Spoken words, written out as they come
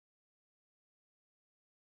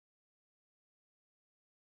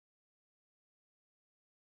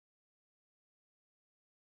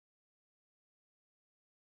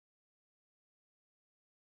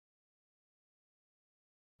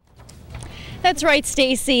That's right,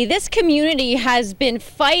 Stacy. This community has been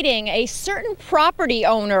fighting a certain property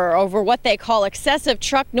owner over what they call excessive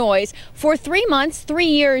truck noise for 3 months, 3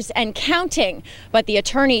 years and counting. But the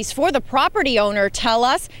attorneys for the property owner tell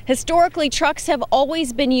us historically trucks have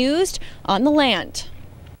always been used on the land.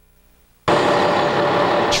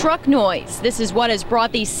 Truck noise. This is what has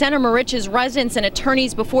brought these Center Moriches residents and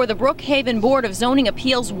attorneys before the Brookhaven Board of Zoning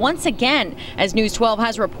Appeals once again. As News 12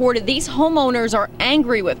 has reported, these homeowners are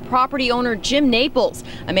angry with property owner Jim Naples,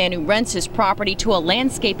 a man who rents his property to a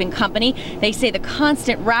landscaping company. They say the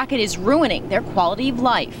constant racket is ruining their quality of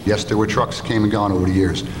life. Yes, there were trucks that came and gone over the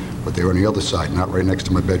years, but they were on the other side, not right next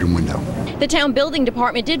to my bedroom window. The town building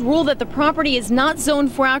department did rule that the property is not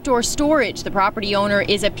zoned for outdoor storage. The property owner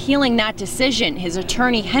is appealing that decision. His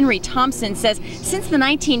attorney, Henry Thompson, says since the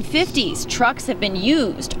 1950s, trucks have been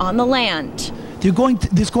used on the land.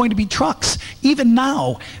 There's going to be trucks. Even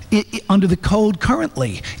now, under the code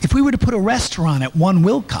currently, if we were to put a restaurant at 1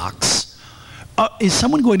 Wilcox, is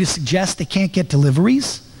someone going to suggest they can't get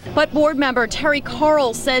deliveries? But board member Terry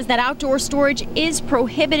Carl says that outdoor storage is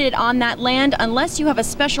prohibited on that land unless you have a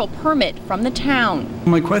special permit from the town.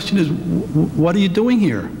 My question is, what are you doing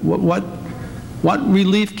here? What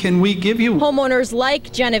relief can we give you? Homeowners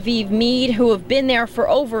like Genevieve Mead, who have been there for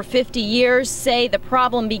over 50 years, say the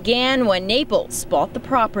problem began when Naples bought the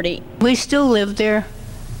property. We still live there.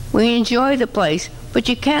 We enjoy the place, but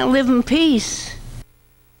you can't live in peace.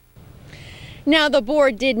 Now, the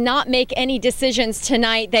board did not make any decisions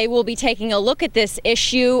tonight. They will be taking a look at this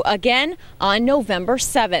issue again on November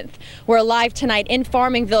 7th. We're live tonight in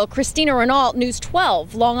Farmingville. ChristinaRegnault, News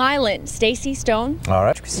 12, Long Island. Stacy Stone. All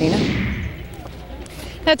right, Christina.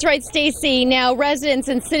 That's right, Stacy. Now, residents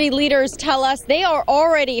and city leaders tell us they are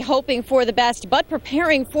already hoping for the best, but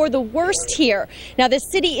preparing for the worst here. Now, the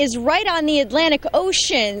city is right on the Atlantic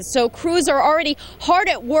Ocean, so crews are already hard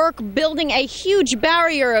at work building a huge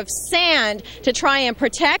barrier of sand to try and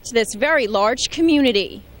protect this very large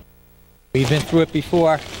community. We've been through it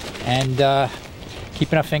before, and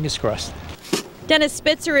keeping our fingers crossed. Dennis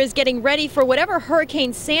Spitzer is getting ready for whatever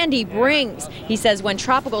Hurricane Sandy brings. He says when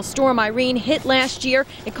Tropical Storm Irene hit last year,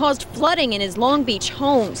 it caused flooding in his Long Beach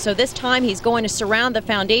home. So this time he's going to surround the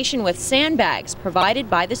foundation with sandbags provided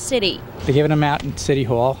by the city. They're giving them out in City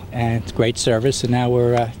Hall, and it's great service. And now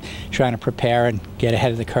we're trying to prepare and get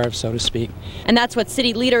ahead of the curve, so to speak. And that's what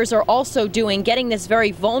city leaders are also doing, getting this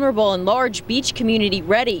very vulnerable and large beach community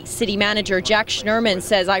ready. City manager Jack Schnerman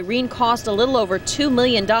says Irene cost a little over $2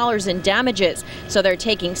 million in damages. So they're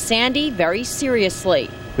taking Sandy very seriously.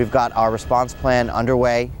 We've got our response plan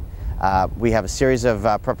underway. We have a series of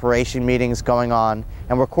preparation meetings going on,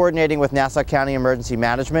 and we're coordinating with Nassau County Emergency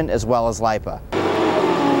Management as well as LIPA.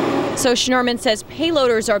 So Schnerman says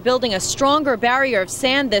payloaders are building a stronger barrier of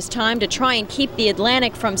sand this time to try and keep the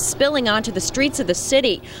Atlantic from spilling onto the streets of the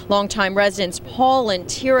city. Longtime residents Paul and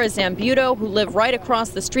Tira Zambuto, who live right across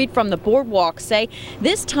the street from the boardwalk, say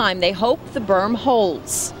this time they hope the berm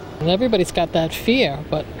holds. Everybody's got that fear,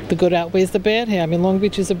 but the good outweighs the bad here. I mean, Long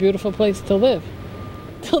Beach is a beautiful place to live.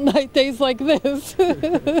 Till night days like this.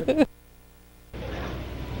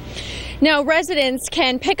 Now, residents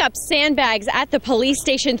can pick up sandbags at the police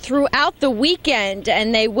station throughout the weekend,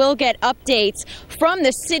 and they will get updates from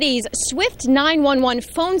the city's Swift 911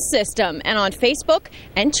 phone system and on Facebook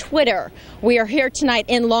and Twitter. We are here tonight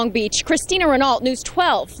in Long Beach. ChristinaRegnault, News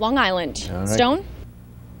 12, Long Island. All right. Stone?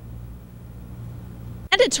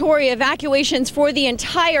 Mandatory evacuations for the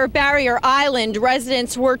entire barrier island.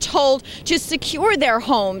 Residents were told to secure their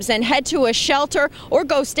homes and head to a shelter or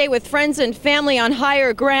go stay with friends and family on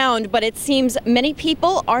higher ground, but it seems many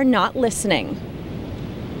people are not listening.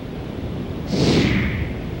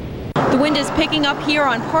 The wind is picking up here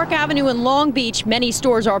on Park Avenue in Long Beach. Many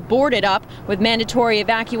stores are boarded up with mandatory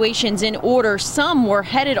evacuations in order. Some were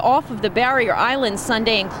headed off of the barrier island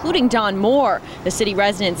Sunday, including Don Moore. The city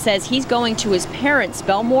resident says he's going to his parents'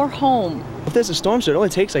 Belmore home. If there's a storm surge, it only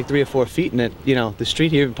takes like 3 or 4 feet, and the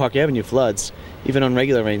street here in Park Avenue floods, even on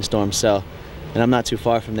regular rainstorms. And I'm not too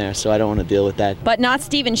far from there, so I don't want to deal with that. But not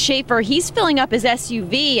Stephen Schaefer. He's filling up his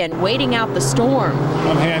SUV and waiting out the storm.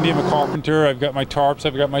 I'm handy. I'm a carpenter. I've got my tarps.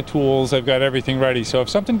 I've got my tools. I've got everything ready. So if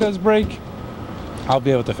something does break, I'll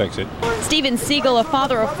be able to fix it. Stephen Siegel, a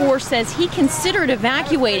father of 4, says he considered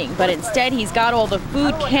evacuating, but instead he's got all the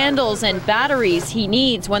food, candles, and batteries he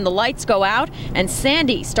needs when the lights go out and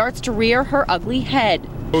Sandy starts to rear her ugly head.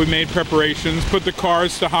 We made preparations, put the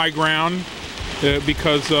cars to high ground,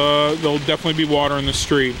 because there'll definitely be water in the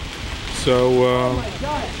street. So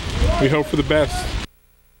we hope for the best.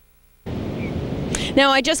 Now,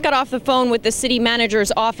 I just got off the phone with the city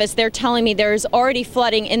manager's office. They're telling me there's already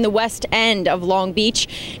flooding in the west end of Long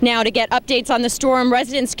Beach. Now, to get updates on the storm,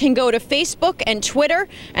 residents can go to Facebook and Twitter,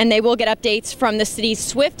 and they will get updates from the city's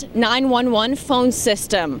Swift 911 phone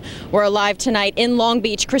system. We're live tonight in Long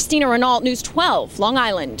Beach. ChristinaRegnault, News 12, Long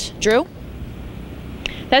Island. Drew?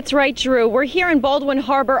 That's right, Drew. We're here in Baldwin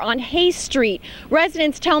Harbor on Hayes Street.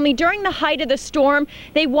 Residents tell me during the height of the storm,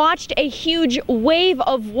 they watched a huge wave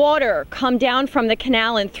of water come down from the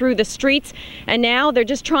canal and through the streets, and now they're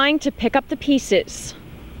just trying to pick up the pieces.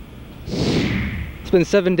 It's been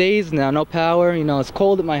 7 days now, no power. You know, it's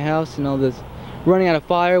cold at my house. You know, there's running out of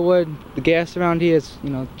firewood. The gas around here is, you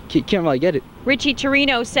know, can't really get it. Richie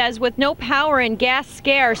Torino says with no power and gas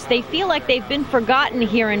scarce, they feel like they've been forgotten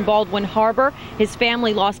here in Baldwin Harbor. His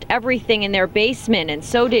family lost everything in their basement, and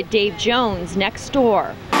so did Dave Jones next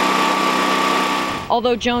door.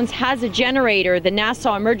 Although Jones has a generator, the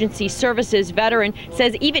Nassau Emergency Services veteran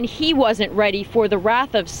says even he wasn't ready for the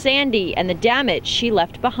wrath of Sandy and the damage she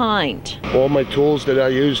left behind. All my tools that I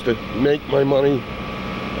use to make my money,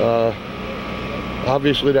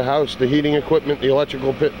 obviously the house, the heating equipment, the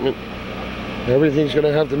electrical equipment, everything's going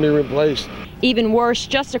to have to be replaced. Even worse,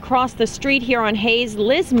 just across the street here on Hayes,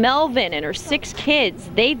 Liz Melvin and her 6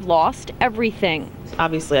 kids, they've lost everything.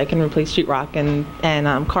 Obviously, I can replace sheetrock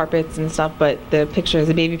and carpets and stuff, but the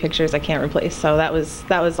baby pictures, I can't replace. So that was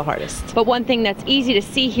the hardest. But one thing that's easy to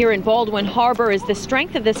see here in Baldwin Harbor is the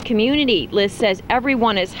strength of this community. Liz says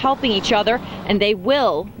everyone is helping each other, and they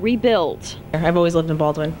will rebuild. I've always lived in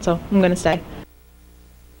Baldwin, so I'm going to stay.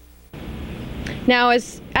 Now,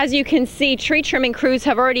 as you can see, tree trimming crews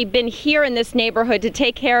have already been here in this neighborhood to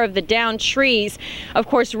take care of the downed trees. Of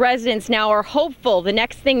course, residents now are hopeful. The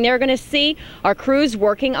next thing they're going to see are crews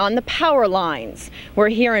working on the power lines. We're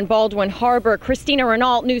here in Baldwin Harbor.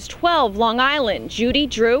 ChristinaRegnault, News 12, Long Island. Judy,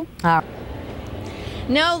 Drew?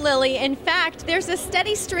 No, Lily. In fact, there's a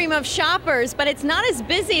steady stream of shoppers, but it's not as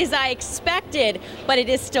busy as I expected. But it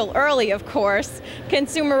is still early, of course.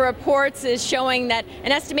 Consumer Reports is showing that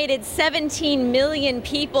an estimated 17 million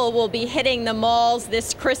people will be hitting the malls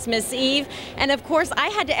this Christmas Eve. And of course, I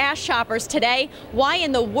had to ask shoppers today, why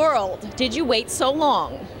in the world did you wait so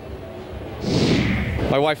long?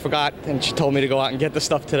 My wife forgot, and she told me to go out and get the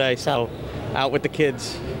stuff today, so out with the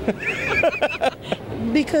kids.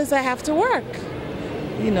 Because I have to work.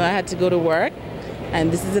 You know, I had to go to work,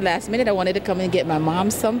 and this is the last minute. I wanted to come and get my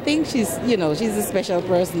mom something. She's a special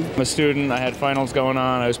person. I'm a student. I had finals going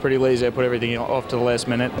on. I was pretty lazy. I put everything off to the last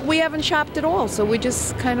minute. We haven't shopped at all, so we're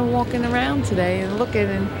just kind of walking around today and looking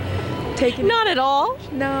and taking... Not at all?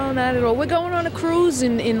 No, not at all. We're going on a cruise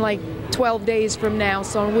in like 12 days from now,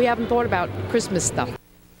 so we haven't thought about Christmas stuff.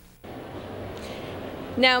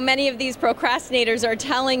 Now, many of these procrastinators are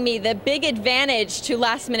telling me the big advantage to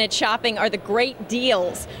last-minute shopping are the great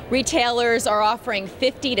deals. Retailers are offering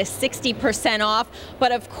 50 to 60% off,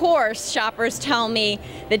 but of course, shoppers tell me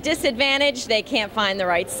the disadvantage, they can't find the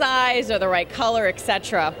right size or the right color,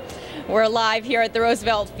 etc. We're live here at the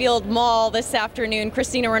Roosevelt Field Mall this afternoon.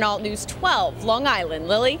 ChristinaRegnault, News 12, Long Island.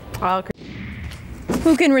 Lily?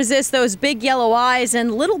 Who can resist those big yellow eyes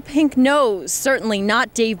and little pink nose? Certainly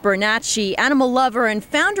not Dave Bernacci, animal lover and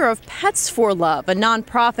founder of Pets for Love, a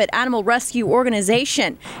nonprofit animal rescue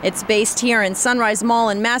organization. It's based here in Sunrise Mall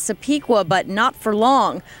in Massapequa, but not for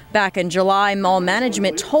long. Back in July, mall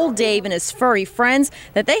management told Dave and his furry friends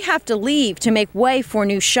that they have to leave to make way for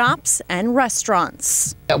new shops and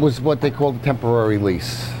restaurants. That was what they called a temporary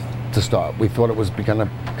lease to start. We thought it was going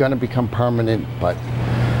to become permanent, but,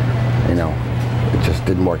 you know, it just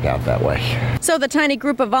didn't work out that way. So the tiny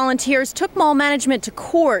group of volunteers took mall management to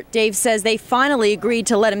court. Dave says they finally agreed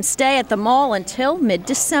to let him stay at the mall until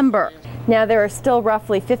mid-December. Now there are still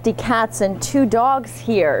roughly 50 cats and 2 dogs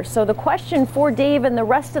here. So the question for Dave and the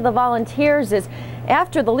rest of the volunteers is,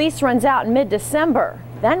 after the lease runs out in mid-December,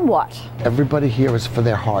 then what? Everybody here is for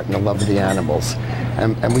their heart and the love of the animals.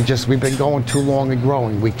 And we've been going too long and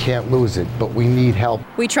growing. We can't lose it, but we need help.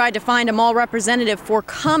 We tried to find a mall representative for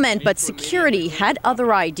comment, but security had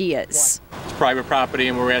other ideas. It's private property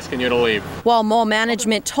and we're asking you to leave. While mall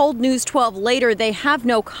management told News 12 later they have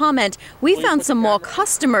no comment, we found some mall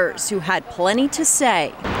customers who had plenty to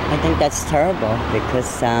say. I think that's terrible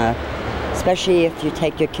because especially if you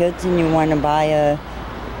take your kids and you want to buy a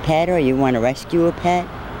pet or you want to rescue a pet,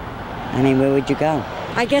 I mean, where would you go?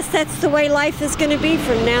 I guess that's the way life is going to be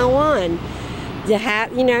from now on.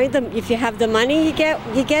 If you have the money, you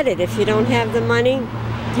get it. If you don't have the money,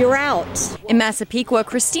 you're out. In Massapequa,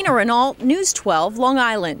 ChristinaRegnault, News 12, Long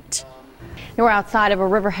Island. We're outside of a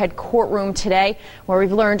Riverhead courtroom today where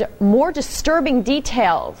we've learned more disturbing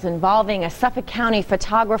details involving a Suffolk County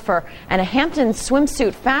photographer and a Hampton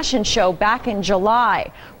swimsuit fashion show back in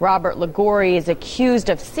July. Robert Ligori is accused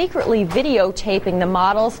of secretly videotaping the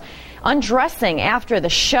models undressing after the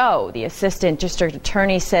show. The assistant district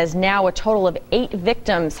attorney says now a total of 8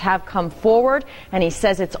 victims have come forward, and he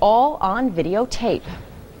says it's all on videotape.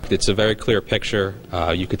 It's a very clear picture.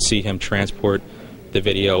 You could see him transport the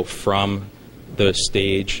video from the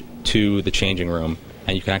stage to the changing room,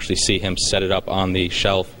 and you can actually see him set it up on the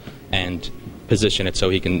shelf and position it so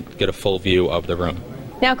he can get a full view of the room.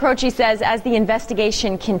 Now, Croce says as the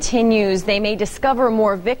investigation continues, they may discover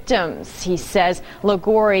more victims. He says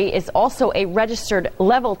Ligori is also a registered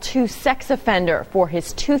level 2 sex offender for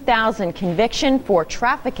his 2000 conviction for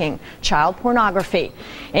trafficking child pornography.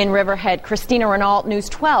 In Riverhead, ChristinaRegnault, News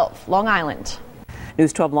 12, Long Island.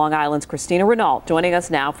 News 12 Long Island's ChristinaRegnault joining us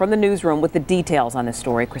now from the newsroom with the details on this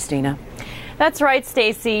story. Christina. That's right,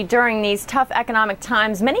 Stacy. During these tough economic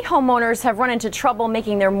times, many homeowners have run into trouble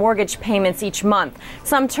making their mortgage payments each month.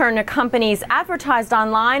 Some turn to companies advertised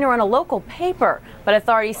online or in a local paper. But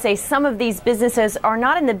authorities say some of these businesses are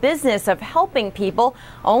not in the business of helping people,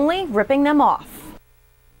 only ripping them off.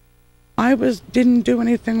 I didn't do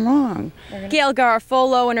anything wrong. Gail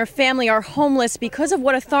Garofolo and her family are homeless because of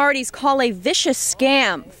what authorities call a vicious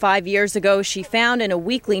scam. 5 years ago, she found in a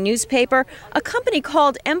weekly newspaper a company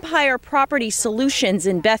called Empire Property Solutions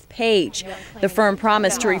in Bethpage. The firm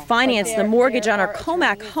promised to refinance the mortgage on her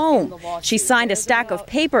Comac home. She signed a stack of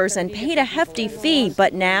papers and paid a hefty fee,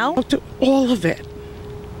 but now all of it,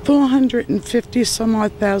 $450 some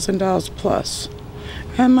odd thousand plus.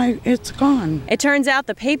 And it's gone. It turns out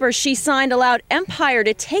the papers she signed allowed Empire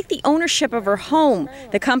to take the ownership of her home.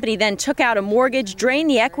 The company then took out a mortgage, drained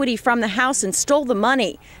the equity from the house, and stole the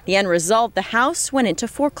money. The end result, the house went into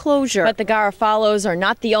foreclosure. But the Garofolos are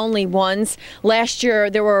not the only ones. Last year,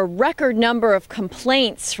 there were a record number of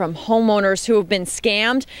complaints from homeowners who have been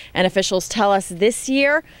scammed, and officials tell us this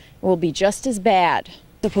year it will be just as bad.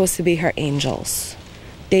 Supposed to be her angels.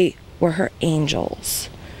 They were her angels.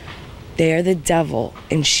 They are the devil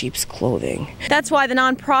in sheep's clothing. That's why the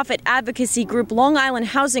nonprofit advocacy group Long Island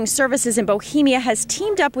Housing Services in Bohemia has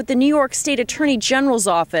teamed up with the New York State Attorney General's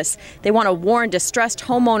office. They want to warn distressed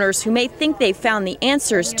homeowners who may think they've found the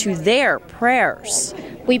answers to their prayers.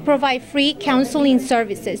 We provide free counseling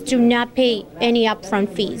services. Do not pay any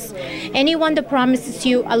upfront fees. Anyone that promises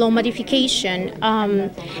you a loan modification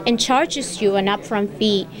and charges you an upfront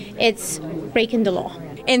fee, it's breaking the law.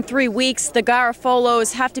 In 3 weeks, the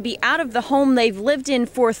Garofolos have to be out of the home they've lived in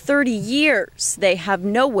for 30 years. They have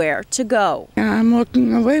nowhere to go. I'm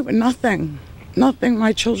walking away with nothing. Nothing.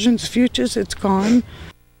 My children's futures, it's gone.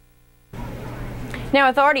 Now,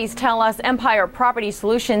 authorities tell us Empire Property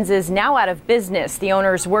Solutions is now out of business. The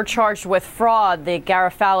owners were charged with fraud. The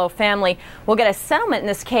Garofalo family will get a settlement in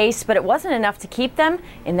this case, but it wasn't enough to keep them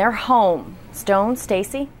in their home. Stone,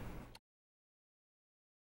 Stacy.